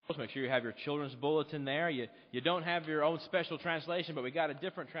Make sure you have your children's bulletin there. You don't have your own special translation, but we got a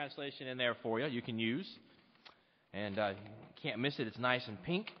different translation in there for you can use. And you can't miss it. It's nice and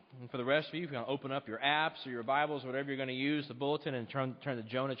pink. And for the rest of you, if you want to open up your apps or your Bibles, whatever you're going to use, the bulletin, and turn to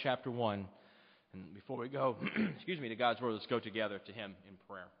Jonah chapter 1. And before we go, to God's Word, let's go together to Him in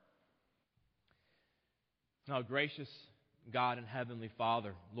prayer. Now, gracious God and Heavenly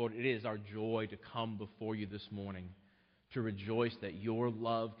Father, Lord, it is our joy to come before you this morning, to rejoice that your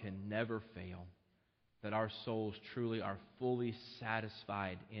love can never fail, that our souls truly are fully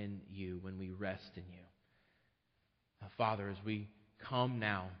satisfied in you when we rest in you. Now, Father, as we come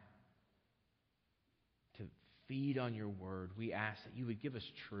now to feed on your word, we ask that you would give us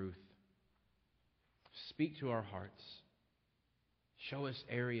truth. Speak to our hearts. Show us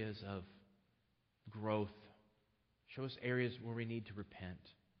areas of growth. Show us areas where we need to repent.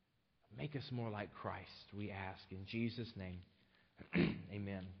 Make us more like Christ, we ask in Jesus' name.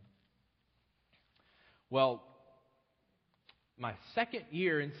 Amen. Well, my second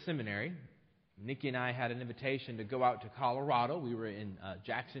year in seminary, Nikki and I had an invitation to go out to Colorado. We were in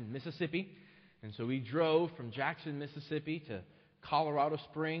Jackson, Mississippi. And so we drove from Jackson, Mississippi to Colorado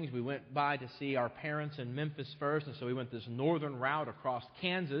Springs. We went by to see our parents in Memphis first. And so we went this northern route across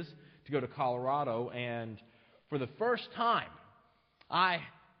Kansas to go to Colorado. And for the first time, I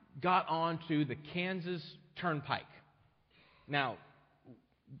got onto the Kansas Turnpike. Now,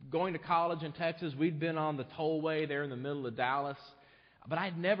 going to college in Texas, we'd been on the tollway there in the middle of Dallas, but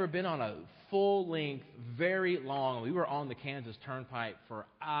I'd never been on a full-length, very long. We were on the Kansas Turnpike for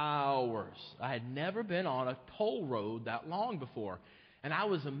hours. I had never been on a toll road that long before, and I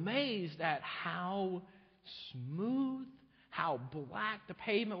was amazed at how smooth, how black the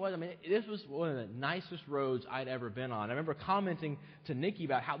pavement was. I mean, this was one of the nicest roads I'd ever been on. I remember commenting to Nikki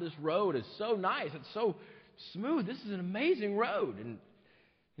about how this road is so nice. It's so smooth. This is an amazing road. And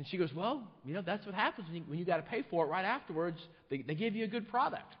she goes, well, that's what happens when you got to pay for it right afterwards. They give you a good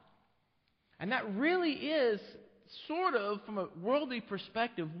product. And that really is sort of, from a worldly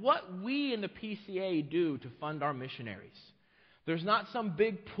perspective, what we in the PCA do to fund our missionaries. There's not some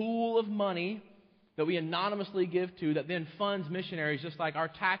big pool of money that we anonymously give to that then funds missionaries, just like our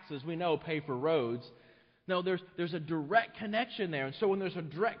taxes, we know, pay for roads. No, there's a direct connection there. And so when there's a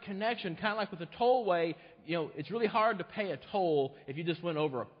direct connection, kind of like with a tollway, it's really hard to pay a toll if you just went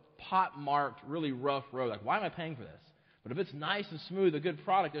over a pot-marked, really rough road. Like, why am I paying for this? But if it's nice and smooth, a good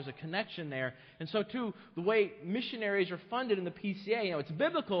product, there's a connection there. And so, too, the way missionaries are funded in the PCA, it's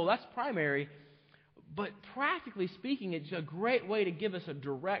biblical, that's primary. But practically speaking, it's a great way to give us a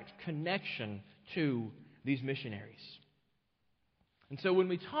direct connection to these missionaries. And so when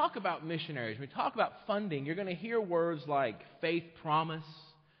we talk about missionaries, when we talk about funding, you're going to hear words like faith promise.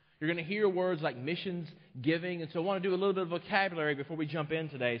 You're going to hear words like missions giving. And so I want to do a little bit of vocabulary before we jump in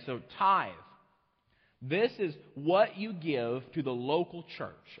today. So tithe. This is what you give to the local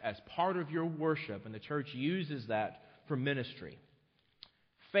church as part of your worship, and the church uses that for ministry.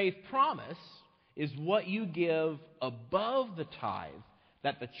 Faith promise is what you give above the tithe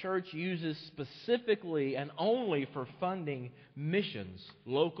that the church uses specifically and only for funding missions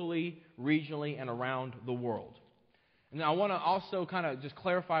locally, regionally, and around the world. And I want to also kind of just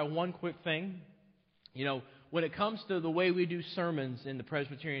clarify one quick thing. When it comes to the way we do sermons in the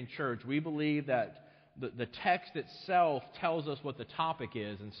Presbyterian Church, we believe that the text itself tells us what the topic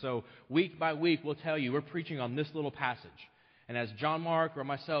is. And so week by week, we'll tell you, we're preaching on this little passage. And as John Mark or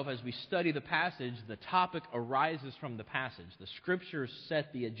myself, as we study the passage, the topic arises from the passage. The Scriptures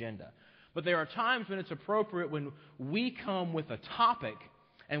set the agenda. But there are times when it's appropriate when we come with a topic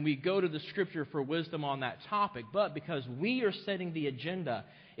and we go to the Scripture for wisdom on that topic. But because we are setting the agenda,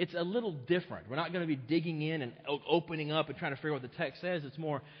 it's a little different. We're not going to be digging in and opening up and trying to figure out what the text says. It's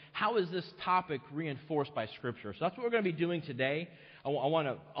more, how is this topic reinforced by Scripture? So that's what we're going to be doing today. I want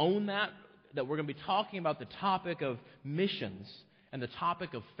to own that we're going to be talking about the topic of missions and the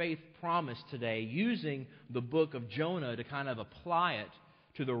topic of faith promise today, using the book of Jonah to kind of apply it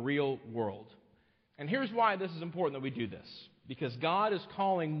to the real world. And here's why this is important that we do this. Because God is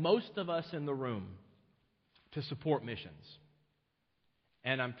calling most of us in the room to support missions.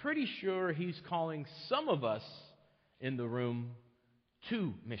 And I'm pretty sure He's calling some of us in the room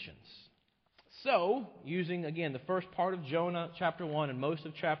to missions. So, using, again, the first part of Jonah chapter 1 and most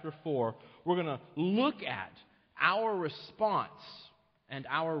of chapter 4, we're going to look at our response and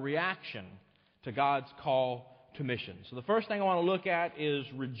our reaction to God's call to mission. So the first thing I want to look at is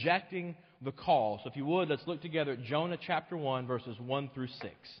rejecting the call. So if you would, let's look together at Jonah chapter 1, verses 1 through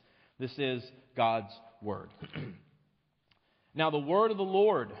 6. This is God's Word. Now the word of the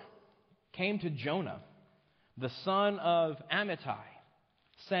Lord came to Jonah, the son of Amittai,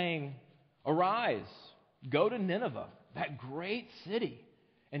 saying, "Arise, go to Nineveh, that great city,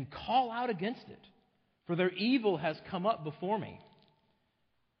 and call out against it, for their evil has come up before me."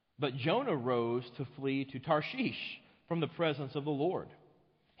 But Jonah rose to flee to Tarshish from the presence of the Lord.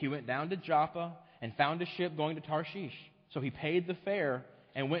 He went down to Joppa and found a ship going to Tarshish. So he paid the fare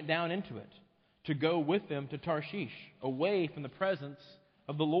and went down into it to go with them to Tarshish, away from the presence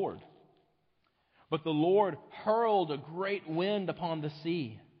of the Lord. But the Lord hurled a great wind upon the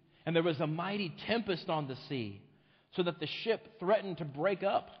sea, and there was a mighty tempest on the sea, so that the ship threatened to break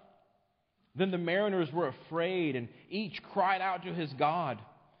up. Then the mariners were afraid, and each cried out to his God.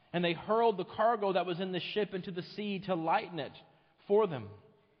 And they hurled the cargo that was in the ship into the sea to lighten it for them.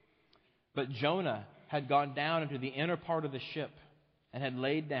 But Jonah had gone down into the inner part of the ship and had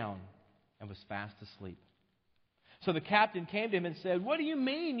laid down and was fast asleep. So the captain came to him and said, "What do you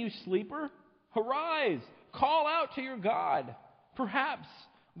mean, you sleeper? Arise, call out to your God. Perhaps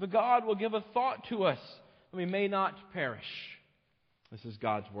the God will give a thought to us, and we may not perish." This is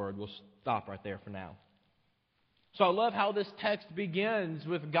God's word. We'll stop right there for now. So I love how this text begins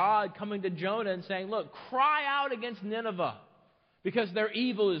with God coming to Jonah and saying, "Look, cry out against Nineveh, because their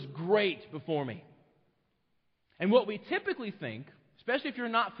evil is great before me." And what we typically think, especially if you're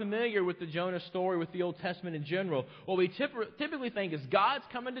not familiar with the Jonah story, with the Old Testament in general, what we typically think is God's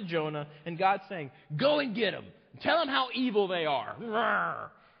coming to Jonah and God's saying, "Go and get them. Tell them how evil they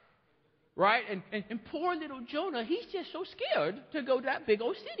are." Right? And poor little Jonah, he's just so scared to go to that big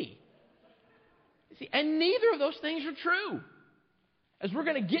old city. See, and neither of those things are true. As we're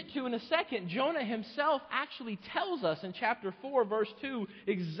going to get to in a second, Jonah himself actually tells us in chapter 4, verse 2,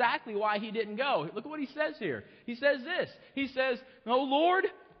 exactly why he didn't go. Look at what he says here. He says this. He says, "Oh Lord,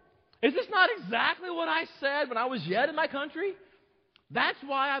 is this not exactly what I said when I was yet in my country? That's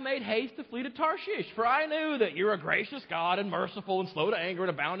why I made haste to flee to Tarshish, for I knew that you're a gracious God and merciful and slow to anger and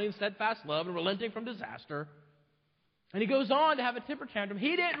abounding in steadfast love and relenting from disaster." And he goes on to have a temper tantrum.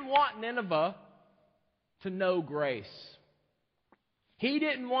 He didn't want Nineveh to know grace. He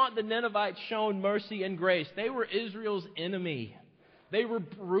didn't want the Ninevites shown mercy and grace. They were Israel's enemy. They were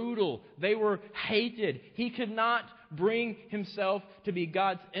brutal. They were hated. He could not bring himself to be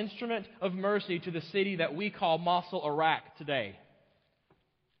God's instrument of mercy to the city that we call Mosul, Iraq today.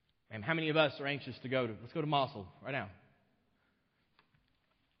 And how many of us are anxious to go to? Let's go to Mosul right now.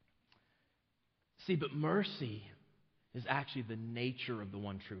 See, but mercy is actually the nature of the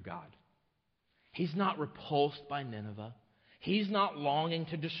one true God. He's not repulsed by Nineveh. He's not longing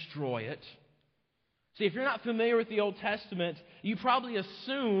to destroy it. See, if you're not familiar with the Old Testament, you probably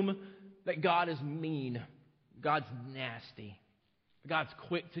assume that God is mean. God's nasty. God's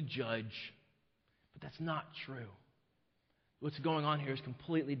quick to judge. But that's not true. What's going on here is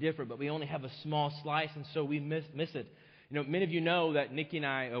completely different, but we only have a small slice, and so we miss it. You know, many of you know that Nikki and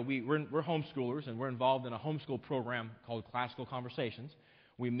I, we're homeschoolers, and we're involved in a homeschool program called Classical Conversations.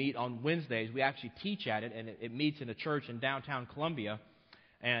 We meet on Wednesdays. We actually teach at it, and it meets in a church in downtown Columbia.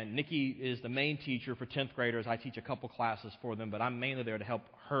 And Nikki is the main teacher for 10th graders. I teach a couple classes for them, but I'm mainly there to help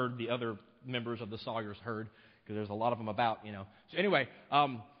herd the other members of the Sawyers herd, because there's a lot of them about, you know. So anyway,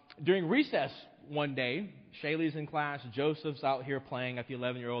 during recess one day, Shaylee's in class, Joseph's out here playing at the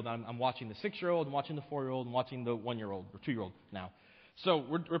 11-year-old. I'm watching the 6-year-old, and watching the 4-year-old, and watching the 1-year-old, or 2-year-old now. So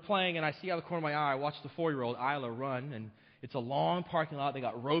we're playing, and I see out of the corner of my eye, I watch the 4-year-old, Isla, run, and it's a long parking lot. They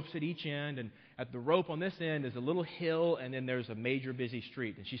got ropes at each end, and at the rope on this end is a little hill, and then there's a major busy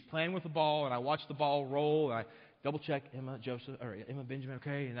street. And she's playing with the ball, and I watch the ball roll, and I double-check Emma Benjamin,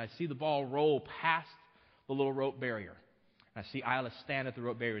 okay? And I see the ball roll past the little rope barrier. And I see Isla stand at the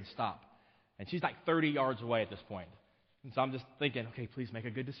rope barrier and stop. And she's like 30 yards away at this point. And so I'm just thinking, okay, please make a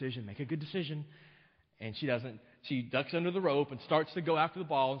good decision, make a good decision. And she doesn't. She ducks under the rope and starts to go after the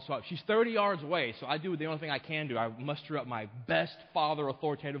ball. And so she's 30 yards away. So I do the only thing I can do. I muster up my best father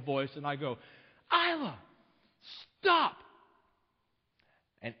authoritative voice, and I go, "Isla, stop!"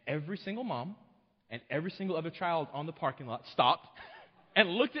 And every single mom and every single other child on the parking lot stopped and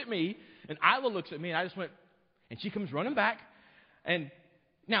looked at me. And Isla looks at me, and I just went, and she comes running back. And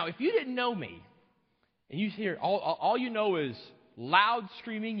now, if you didn't know me, and you hear all you know is loud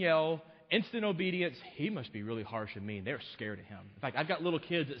screaming yell, instant obedience, he must be really harsh and mean. They're scared of him. In fact, I've got little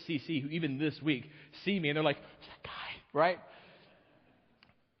kids at CC who even this week see me and they're like, "Who's that guy?" Right?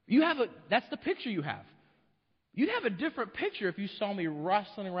 That's the picture you have. You'd have a different picture if you saw me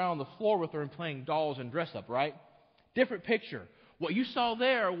wrestling around the floor with her and playing dolls and dress up, right? Different picture. What you saw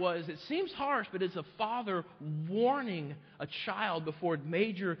there was, it seems harsh, but it's a father warning a child before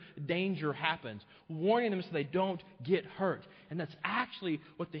major danger happens, warning them so they don't get hurt. And that's actually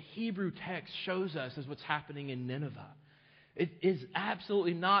what the Hebrew text shows us as what's happening in Nineveh. It is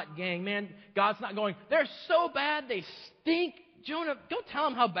absolutely not, gang. Man, God's not going, they're so bad, they stink. Jonah, go tell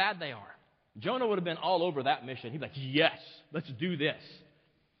them how bad they are. Jonah would have been all over that mission. He'd be like, yes, let's do this.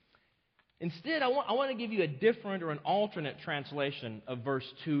 Instead, I want to give you a different or an alternate translation of verse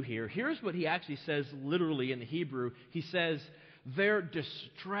 2 here. Here's what he actually says literally in the Hebrew. He says, their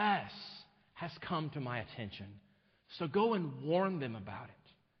distress has come to my attention. So go and warn them about it.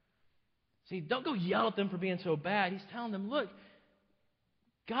 See, don't go yell at them for being so bad. He's telling them, look,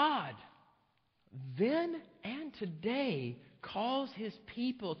 God then and today calls His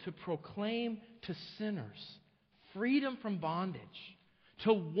people to proclaim to sinners freedom from bondage,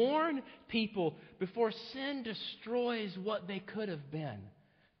 to warn people before sin destroys what they could have been.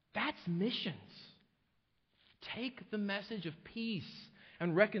 That's missions. Take the message of peace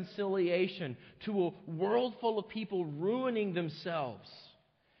and reconciliation to a world full of people ruining themselves.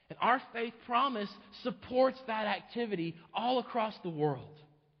 And our faith promise supports that activity all across the world.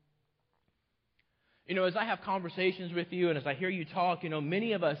 You know, as I have conversations with you and as I hear you talk, you know,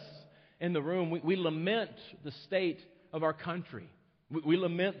 many of us in the room, we lament the state of our country. We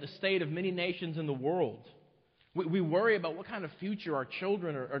lament the state of many nations in the world. We worry about what kind of future our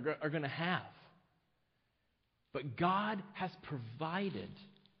children are going to have. But God has provided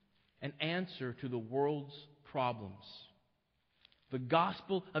an answer to the world's problems. The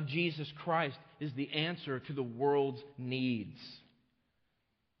gospel of Jesus Christ is the answer to the world's needs.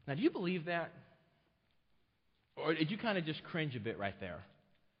 Now, do you believe that? Or did you kind of just cringe a bit right there?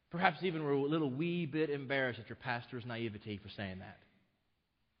 Perhaps even were a little wee bit embarrassed at your pastor's naivety for saying that.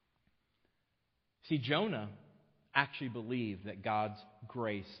 See, Jonah actually believed that God's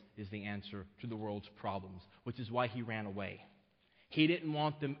grace is the answer to the world's problems, which is why he ran away. He didn't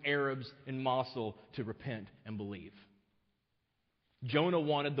want them Arabs in Mosul to repent and believe. Jonah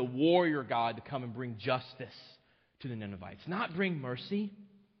wanted the warrior God to come and bring justice to the Ninevites, not bring mercy.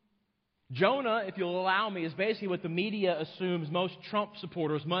 Jonah, if you'll allow me, is basically what the media assumes most Trump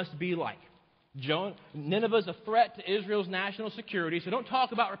supporters must be like. Nineveh is a threat to Israel's national security, so don't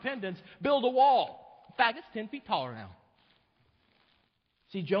talk about repentance. Build a wall. In fact, it's 10 feet taller now.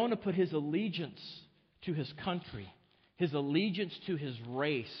 See, Jonah put his allegiance to his country, his allegiance to his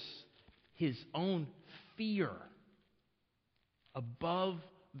race, his own fear above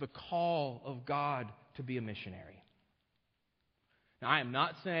the call of God to be a missionary. Now, I am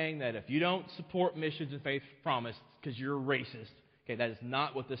not saying that if you don't support missions and faith promise because you're a racist. Okay, that is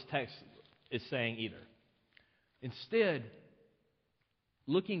not what this text is saying either. Instead,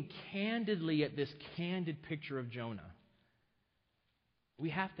 looking candidly at this candid picture of Jonah, we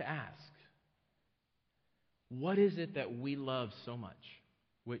have to ask, what is it that we love so much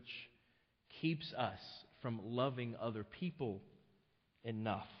which keeps us from loving other people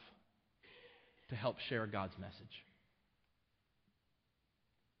enough to help share God's message?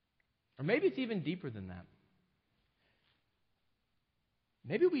 Or maybe it's even deeper than that.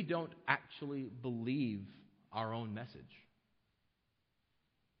 Maybe we don't actually believe our own message.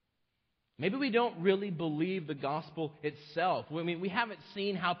 Maybe we don't really believe the gospel itself. I mean, we haven't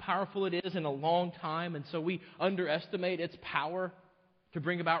seen how powerful it is in a long time, and so we underestimate its power to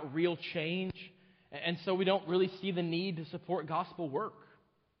bring about real change. And so we don't really see the need to support gospel work.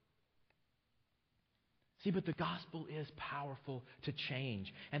 See, but the gospel is powerful to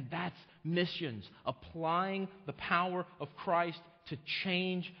change. And that's missions, applying the power of Christ to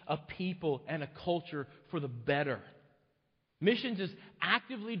change a people and a culture for the better. Missions is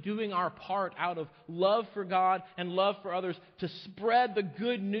actively doing our part out of love for God and love for others to spread the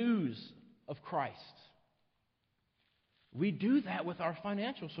good news of Christ. We do that with our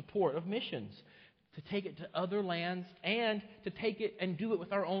financial support of missions, to take it to other lands and to take it and do it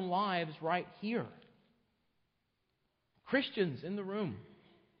with our own lives right here. Christians in the room,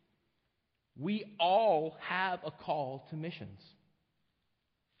 we all have a call to missions.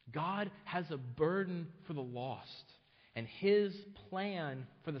 God has a burden for the lost, and His plan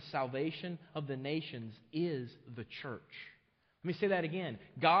for the salvation of the nations is the church. Let me say that again.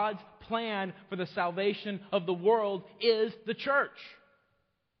 God's plan for the salvation of the world is the church.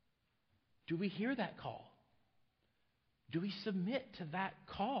 Do we hear that call? Do we submit to that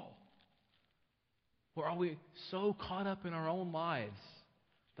call? Or are we so caught up in our own lives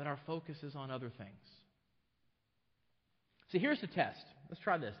that our focus is on other things? See, here's the test. Let's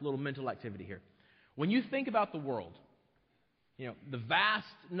try this, a little mental activity here. When you think about the world, you know, the vast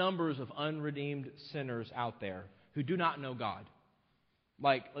numbers of unredeemed sinners out there who do not know God.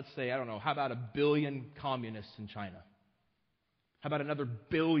 Like, let's say, I don't know, how about 1 billion communists in China? How about another 1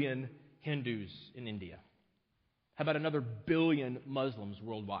 billion Hindus in India? How about another 1 billion Muslims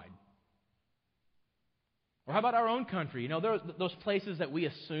worldwide? Or how about our own country? You know, there are those places that we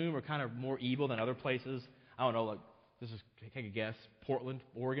assume are kind of more evil than other places. I don't know, like, take a guess. Portland,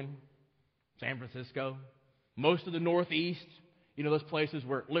 Oregon, San Francisco, most of the Northeast. You know, those places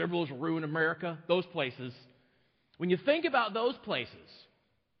where liberals ruin America, those places. When you think about those places,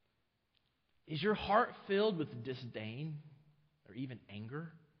 is your heart filled with disdain or even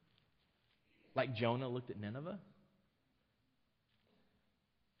anger? Like Jonah looked at Nineveh?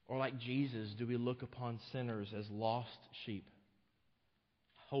 Or like Jesus, do we look upon sinners as lost sheep,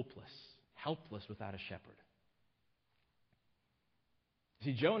 hopeless, helpless without a shepherd?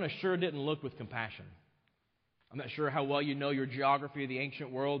 See, Jonah sure didn't look with compassion. I'm not sure how well you know your geography of the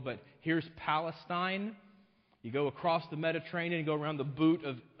ancient world, but here's Palestine. You go across the Mediterranean, you go around the boot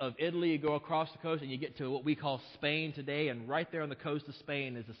of Italy, you go across the coast, and you get to what we call Spain today. And right there on the coast of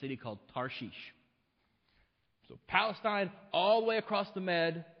Spain is a city called Tarshish. So Palestine, all the way across the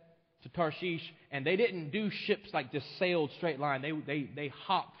Med to Tarshish, and they didn't do ships like just sailed straight line. They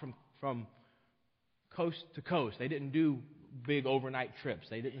hopped from coast to coast. They didn't do big overnight trips.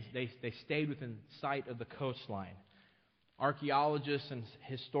 They stayed within sight of the coastline. Archaeologists and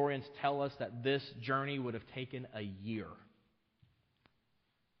historians tell us that this journey would have taken a year.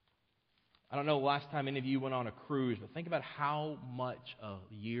 I don't know the last time any of you went on a cruise, but think about how much a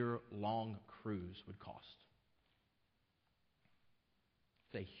year-long cruise would cost.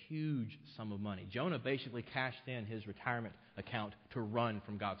 It's a huge sum of money. Jonah basically cashed in his retirement account to run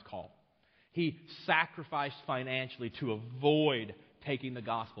from God's call. He sacrificed financially to avoid taking the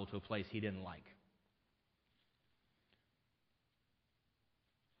gospel to a place he didn't like.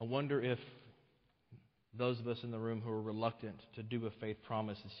 I wonder if those of us in the room who are reluctant to do a faith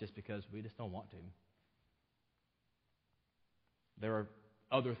promise is just because we just don't want to. There are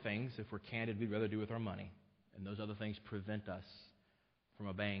other things, if we're candid, we'd rather do with our money. And those other things prevent us from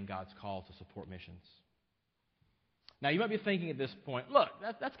obeying God's call to support missions. Now, you might be thinking at this point, look,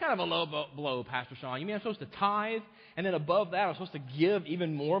 that's kind of a low blow, Pastor Sean. You mean I'm supposed to tithe, and then above that I'm supposed to give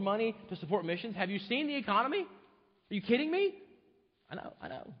even more money to support missions? Have you seen the economy? Are you kidding me? I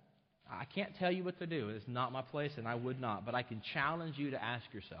know. I can't tell you what to do. It's not my place, and I would not. But I can challenge you to ask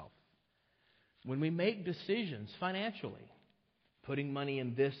yourself, when we make decisions financially, putting money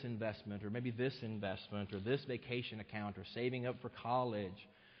in this investment, or maybe this investment, or this vacation account, or saving up for college,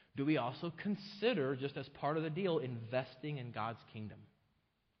 do we also consider, just as part of the deal, investing in God's kingdom?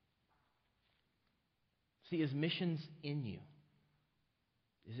 See, is missions in you?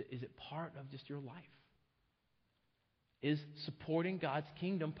 Is it part of just your life? Is supporting God's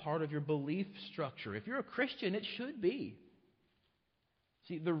kingdom part of your belief structure? If you're a Christian, it should be.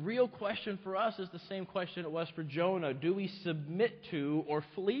 See, the real question for us is the same question it was for Jonah. Do we submit to or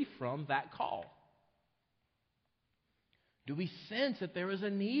flee from that call? Do we sense that there is a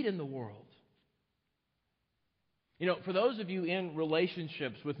need in the world? You know, for those of you in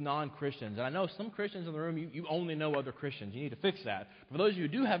relationships with non-Christians, and I know some Christians in the room, you only know other Christians. You need to fix that. For those of you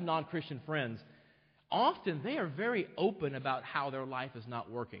who do have non-Christian friends, often they are very open about how their life is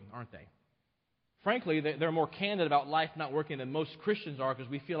not working, aren't they? Frankly, they're more candid about life not working than most Christians are, because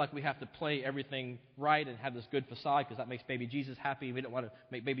we feel like we have to play everything right and have this good facade because that makes baby Jesus happy. We don't want to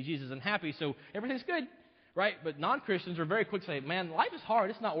make baby Jesus unhappy, so everything's good, right? But non-Christians are very quick to say, man, life is hard.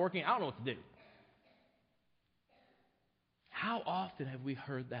 It's not working. I don't know what to do. How often have we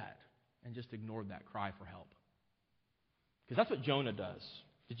heard that and just ignored that cry for help? Because that's what Jonah does.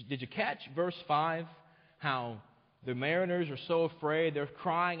 Did you catch verse 5? How the mariners are so afraid, they're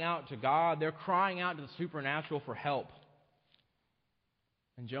crying out to God, they're crying out to the supernatural for help.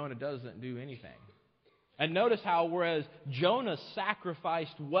 And Jonah doesn't do anything. And notice how whereas Jonah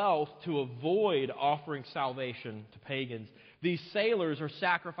sacrificed wealth to avoid offering salvation to pagans, these sailors are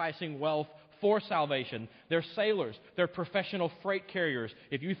sacrificing wealth for salvation. They're sailors. They're professional freight carriers.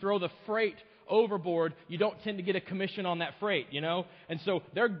 If you throw the freight overboard, you don't tend to get a commission on that freight, you know? And so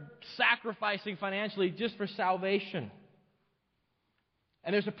they're sacrificing financially just for salvation.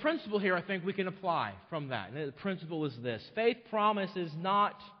 And there's a principle here I think we can apply from that. And the principle is this. Faith promise is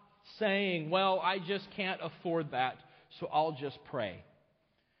not saying, well, I just can't afford that, so I'll just pray.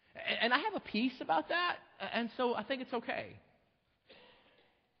 And I have a peace about that, and so I think it's okay.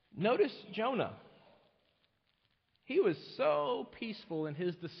 Notice Jonah. He was so peaceful in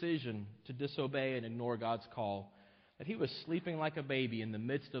his decision to disobey and ignore God's call that he was sleeping like a baby in the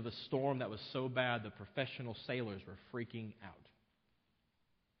midst of a storm that was so bad the professional sailors were freaking out.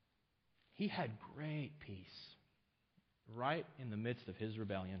 He had great peace right in the midst of his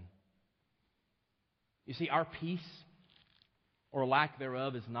rebellion. You see, our peace or lack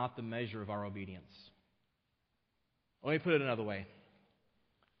thereof is not the measure of our obedience. Let me put it another way.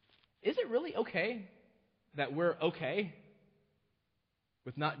 Is it really okay that we're okay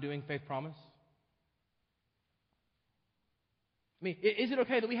with not doing Faith Promise? I mean, is it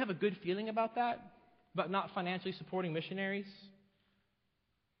okay that we have a good feeling about that, about not financially supporting missionaries?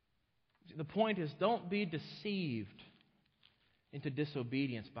 The point is, don't be deceived into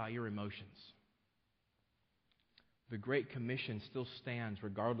disobedience by your emotions. The Great Commission still stands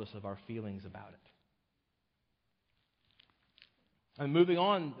regardless of our feelings about it. And moving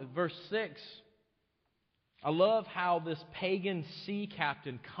on, verse 6, I love how this pagan sea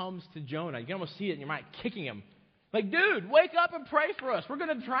captain comes to Jonah. You can almost see it in your mind, kicking him. Like, dude, wake up and pray for us. We're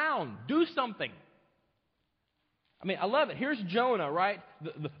going to drown. Do something. I mean, I love it. Here's Jonah, right?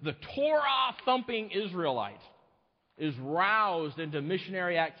 The Torah-thumping Israelite is roused into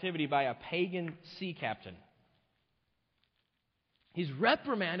missionary activity by a pagan sea captain. He's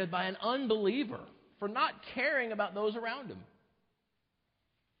reprimanded by an unbeliever for not caring about those around him.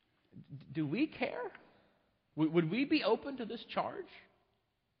 Do we care? Would we be open to this charge?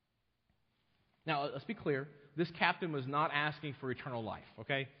 Now, let's be clear. This captain was not asking for eternal life,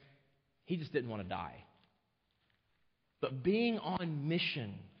 okay? He just didn't want to die. But being on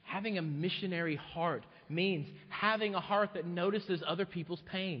mission, having a missionary heart, means having a heart that notices other people's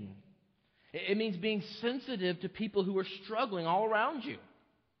pain. It means being sensitive to people who are struggling all around you.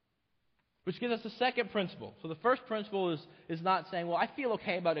 Which gives us the second principle. So the first principle is not saying, well, I feel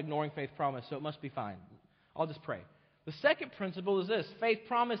okay about ignoring Faith Promise, so it must be fine. I'll just pray. The second principle is this. Faith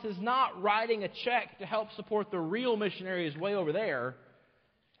Promise is not writing a check to help support the real missionaries way over there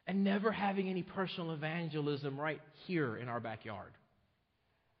and never having any personal evangelism right here in our backyard.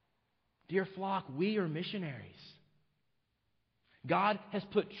 Dear flock, we are missionaries. God has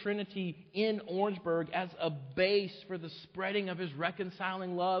put Trinity in Orangeburg as a base for the spreading of His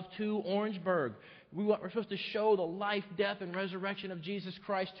reconciling love to Orangeburg. We're supposed to show the life, death, and resurrection of Jesus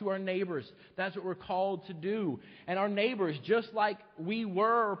Christ to our neighbors. That's what we're called to do. And our neighbors, just like we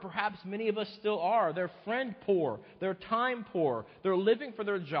were, or perhaps many of us still are, they're friend poor, they're time poor, they're living for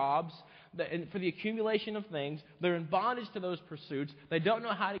their jobs, and for the accumulation of things. They're in bondage to those pursuits. They don't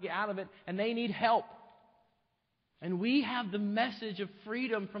know how to get out of it, and they need help. And we have the message of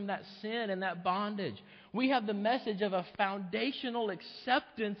freedom from that sin and that bondage. We have the message of a foundational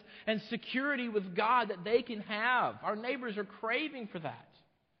acceptance and security with God that they can have. Our neighbors are craving for that.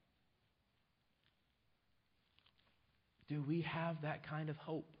 Do we have that kind of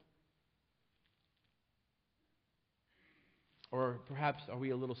hope? Or perhaps are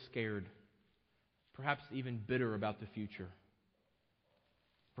we a little scared? Perhaps even bitter about the future?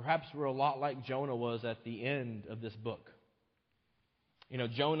 Perhaps we're a lot like Jonah was at the end of this book. You know,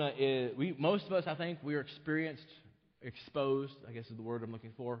 Jonah is, most of us, I think, we are exposed, I guess is the word I'm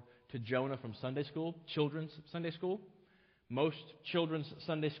looking for, to Jonah from Sunday school, children's Sunday school. Most children's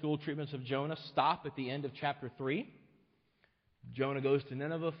Sunday school treatments of Jonah stop at the end of chapter 3. Jonah goes to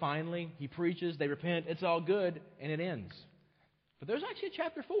Nineveh finally. He preaches, they repent, it's all good, and it ends. But there's actually a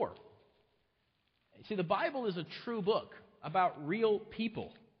chapter 4. See, the Bible is a true book about real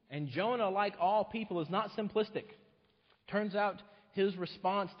people. And Jonah, like all people, is not simplistic. Turns out his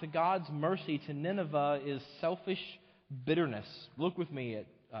response to God's mercy to Nineveh is selfish bitterness. Look with me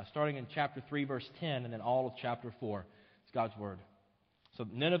at starting in chapter 3, verse 10, and then all of chapter 4. It's God's word. So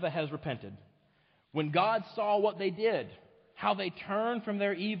Nineveh has repented. When God saw what they did, how they turned from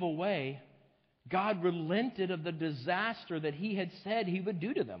their evil way, God relented of the disaster that He had said He would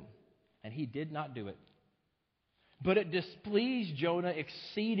do to them. And He did not do it. But it displeased Jonah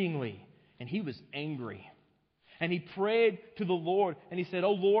exceedingly, and he was angry. And he prayed to the Lord, and he said,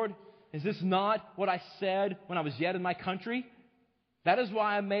 "Oh Lord, is this not what I said when I was yet in my country? That is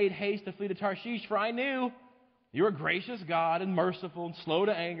why I made haste to flee to Tarshish, for I knew You are a gracious God and merciful and slow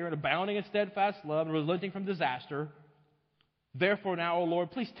to anger and abounding in steadfast love and relenting from disaster. Therefore now, O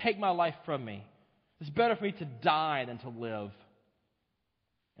Lord, please take my life from me. It's better for me to die than to live."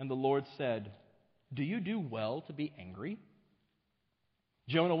 And the Lord said, "Do you do well to be angry?"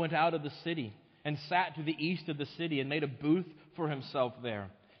 Jonah went out of the city and sat to the east of the city and made a booth for himself there.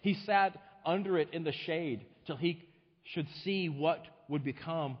 He sat under it in the shade till he should see what would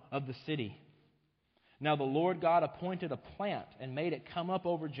become of the city. Now the Lord God appointed a plant and made it come up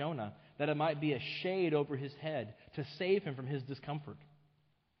over Jonah, that it might be a shade over his head, to save him from his discomfort.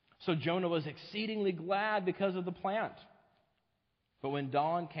 So Jonah was exceedingly glad because of the plant. But when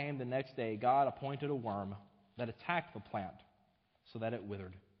dawn came the next day, God appointed a worm that attacked the plant, so that it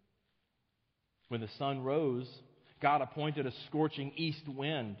withered. When the sun rose, God appointed a scorching east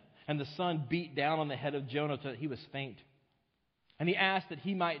wind, and the sun beat down on the head of Jonah so that he was faint. And he asked that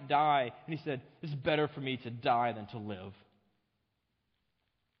he might die, and he said, "It's better for me to die than to live."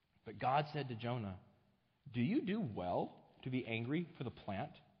 But God said to Jonah, do you do well to be angry for the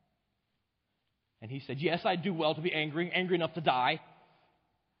plant? And he said, yes, I do well to be angry enough to die.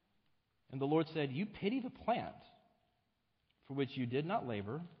 And the Lord said, you pity the plant for which you did not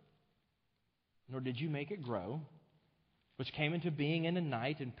labor, nor did you make it grow, which came into being in a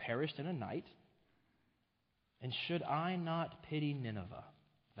night and perished in a night. And should I not pity Nineveh,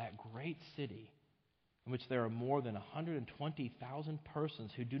 that great city, in which there are more than 120,000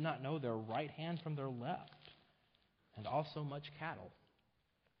 persons who do not know their right hand from their left, and also much cattle?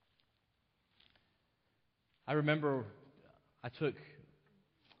 I remember I took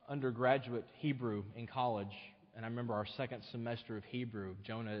undergraduate Hebrew in college, and I remember our second semester of Hebrew.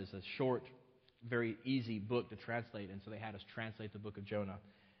 Jonah is a short, very easy book to translate, and so they had us translate the book of Jonah.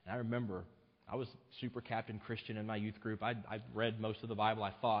 And I remember I was super Captain Christian in my youth group. I read most of the Bible,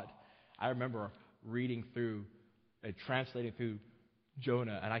 I thought. I remember reading through and translating through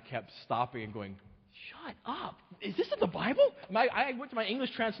Jonah, and I kept stopping and going, shut up. Is this in the Bible? I went to my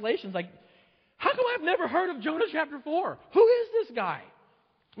English translations like, how come I've never heard of Jonah chapter 4? Who is this guy?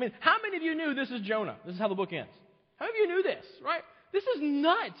 I mean, how many of you knew this is Jonah? This is how the book ends. How many of you knew this, right? This is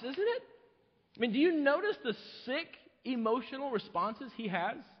nuts, isn't it? I mean, do you notice the sick emotional responses he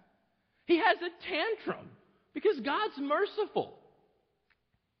has? He has a tantrum because God's merciful.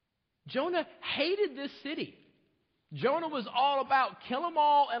 Jonah hated this city. Jonah was all about kill them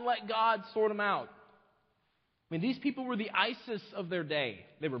all and let God sort them out. I mean, these people were the ISIS of their day.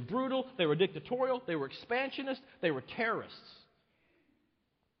 They were brutal, they were dictatorial, they were expansionist, they were terrorists.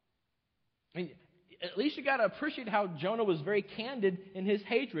 I mean, at least you got to appreciate how Jonah was very candid in his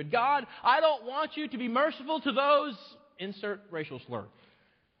hatred. God, I don't want you to be merciful to those, insert racial slur.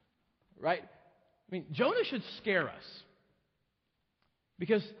 Right? I mean, Jonah should scare us.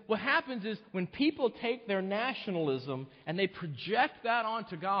 Because what happens is when people take their nationalism and they project that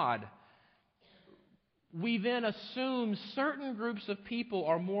onto God, we then assume certain groups of people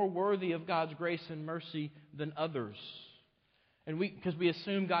are more worthy of God's grace and mercy than others. And because we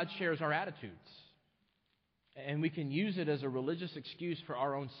assume God shares our attitudes. And we can use it as a religious excuse for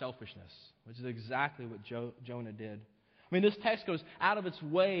our own selfishness, which is exactly what Jonah did. I mean, this text goes out of its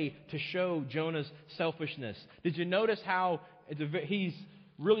way to show Jonah's selfishness. Did you notice how he's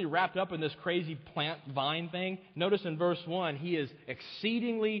really wrapped up in this crazy plant vine thing? Notice in verse 1, he is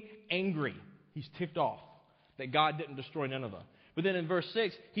exceedingly angry. He's ticked off that God didn't destroy Nineveh. But then in verse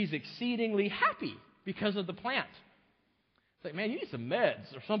 6, he's exceedingly happy because of the plant. It's like, man, you need some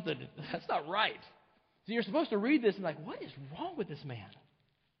meds or something. That's not right. So you're supposed to read this and like, what is wrong with this man?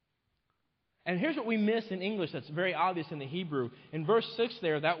 And here's what we miss in English that's very obvious in the Hebrew. In verse 6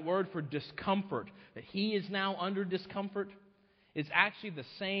 there, that word for discomfort, that he is now under discomfort, is actually the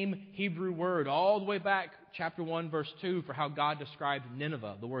same Hebrew word all the way back, chapter 1, verse 2, for how God described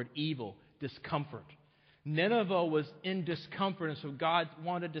Nineveh, the word evil, discomfort. Nineveh was in discomfort, and so God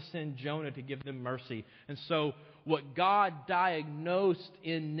wanted to send Jonah to give them mercy. And so what God diagnosed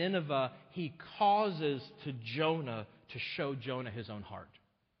in Nineveh, he causes to Jonah to show Jonah his own heart.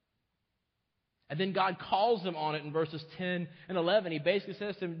 And then God calls him on it in verses 10 and 11. He basically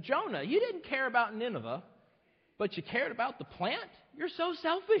says to him, Jonah, you didn't care about Nineveh, but you cared about the plant? You're so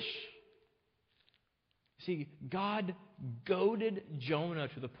selfish. See, God goaded Jonah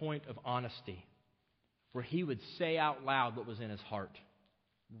to the point of honesty, where he would say out loud what was in his heart.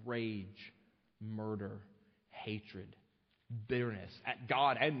 Rage, murder, hatred, bitterness at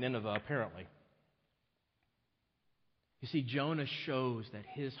God and Nineveh, apparently. You see, Jonah shows that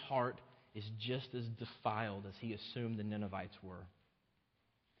his heart is just as defiled as he assumed the Ninevites were.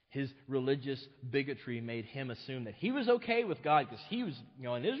 His religious bigotry made him assume that he was okay with God because he was,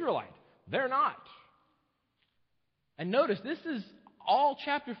 an Israelite. They're not. And notice, this is all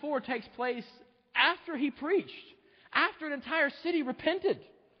chapter 4 takes place after he preached, after an entire city repented.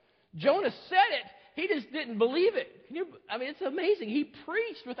 Jonah said it. He just didn't believe it. It's amazing. He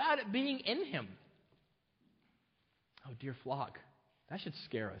preached without it being in him. Oh, dear flock, that should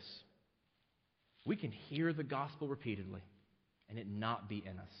scare us. We can hear the gospel repeatedly and it not be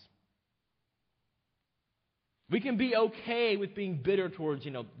in us. We can be okay with being bitter towards,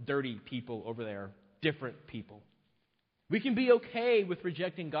 dirty people over there, different people. We can be okay with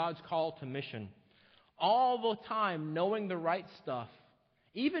rejecting God's call to mission all the time, knowing the right stuff,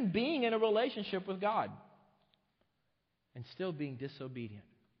 even being in a relationship with God, and still being disobedient.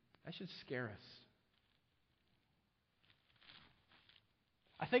 That should scare us.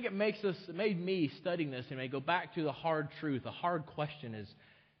 I think it made me studying this, and I go back to the hard truth. The hard question is,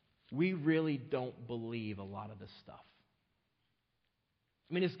 we really don't believe a lot of this stuff.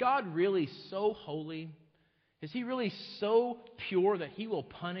 Is God really so holy? Is he really so pure that he will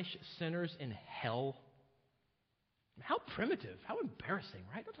punish sinners in hell? How primitive, how embarrassing,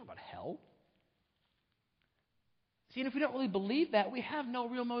 right? Don't talk about hell. See, and if we don't really believe that, we have no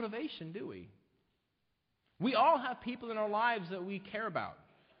real motivation, do we? We all have people in our lives that we care about,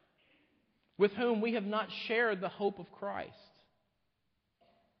 with whom we have not shared the hope of Christ.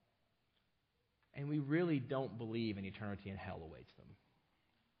 And we don't believe an eternity in hell awaits them.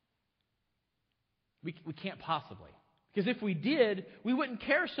 We can't possibly. Because if we did, we wouldn't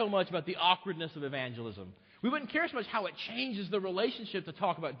care so much about the awkwardness of evangelism. We wouldn't care so much how it changes the relationship to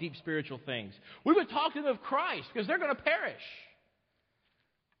talk about deep spiritual things. We would talk to them of Christ because they're going to perish.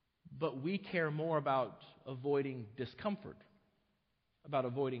 But we care more about avoiding discomfort, about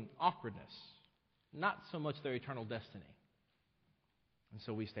avoiding awkwardness, not so much their eternal destiny. And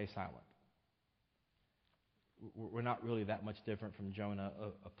so we stay silent. We're not really that much different from Jonah,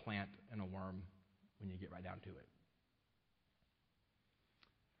 a plant and a worm, when you get right down to it.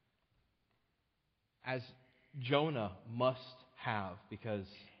 As Jonah must have, because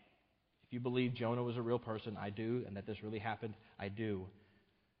if you believe Jonah was a real person, I do, and that this really happened, I do,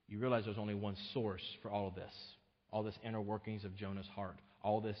 you realize there's only one source for all this inner workings of Jonah's heart,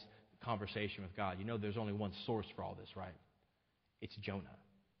 all this conversation with God. You know there's only one source for all this, right? It's Jonah.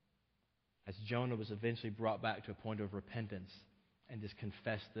 As Jonah was eventually brought back to a point of repentance and just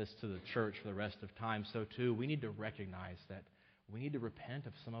confessed this to the church for the rest of time, so too we need to recognize that we need to repent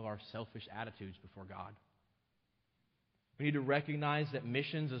of some of our selfish attitudes before God. We need to recognize that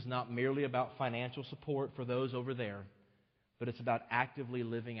missions is not merely about financial support for those over there, but it's about actively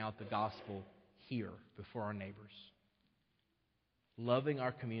living out the gospel here before our neighbors. Loving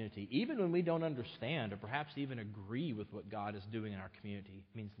our community, even when we don't understand or perhaps even agree with what God is doing in our community,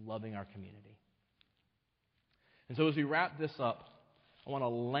 means loving our community. And so as we wrap this up, I want to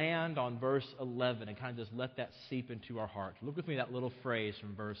land on verse 11 and kind of just let that seep into our hearts. Look with me at that little phrase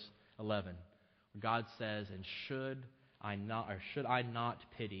from verse 11, where God says, "And should I not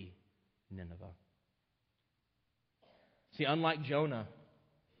pity Nineveh?" See, unlike Jonah,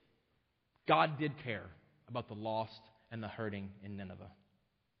 God did care about the lost and the hurting in Nineveh.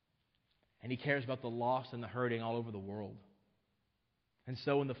 And He cares about the lost and the hurting all over the world. And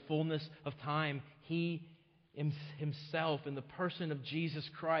so in the fullness of time, He Himself, in the person of Jesus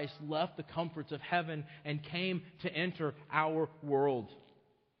Christ, left the comforts of heaven and came to enter our world.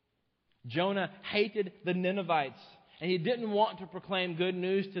 Jonah hated the Ninevites, and he didn't want to proclaim good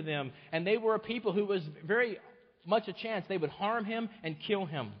news to them. And they were a people who was very much a chance they would harm him and kill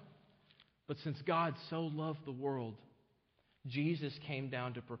him. But since God so loved the world, Jesus came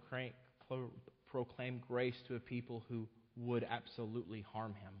down to proclaim grace to a people who would absolutely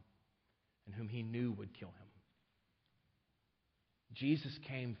harm him and whom he knew would kill him. Jesus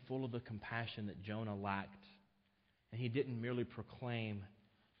came full of the compassion that Jonah lacked, and He didn't merely proclaim,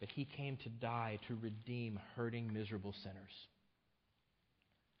 but He came to die to redeem hurting, miserable sinners.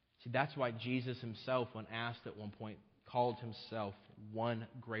 See, that's why Jesus Himself, when asked at one point, called Himself one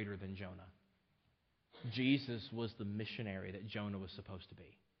greater than Jonah. Jesus was the missionary that Jonah was supposed to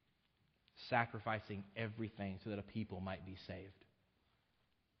be, sacrificing everything so that a people might be saved.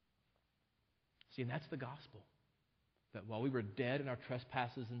 See, and that's the gospel. That while we were dead in our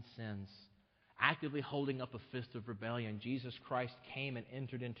trespasses and sins, actively holding up a fist of rebellion, Jesus Christ came and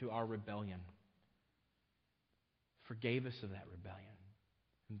entered into our rebellion, forgave us of that rebellion,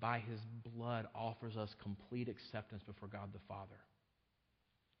 and by His blood offers us complete acceptance before God the Father.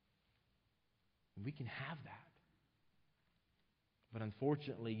 And we can have that. But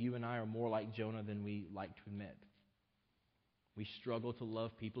unfortunately, you and I are more like Jonah than we like to admit. We struggle to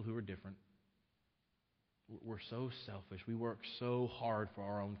love people who are different. We're so selfish. We work so hard for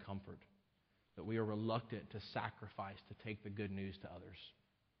our own comfort that we are reluctant to sacrifice to take the good news to others.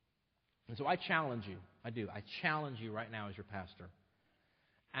 And so I challenge you. I challenge you right now as your pastor.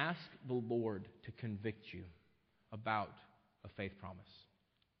 Ask the Lord to convict you about a faith promise.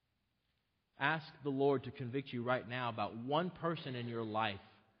 Ask the Lord to convict you right now about one person in your life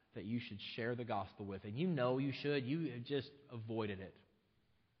that you should share the gospel with. And you know you should. You have just avoided it.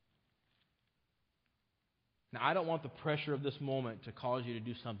 Now, I don't want the pressure of this moment to cause you to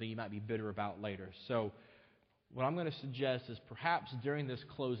do something you might be bitter about later. So what I'm going to suggest is perhaps during this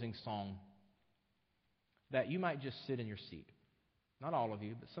closing song that you might just sit in your seat. Not all of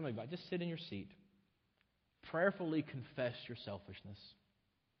you, but some of you might just sit in your seat. Prayerfully confess your selfishness,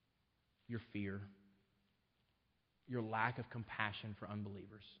 your fear, your lack of compassion for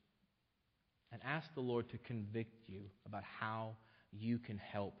unbelievers. And ask the Lord to convict you about how you can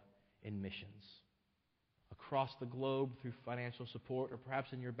help in missions. Across the globe through financial support, or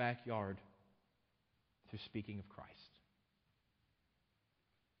perhaps in your backyard through speaking of Christ.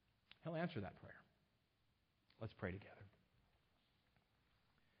 He'll answer that prayer. Let's pray together.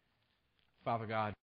 Father God,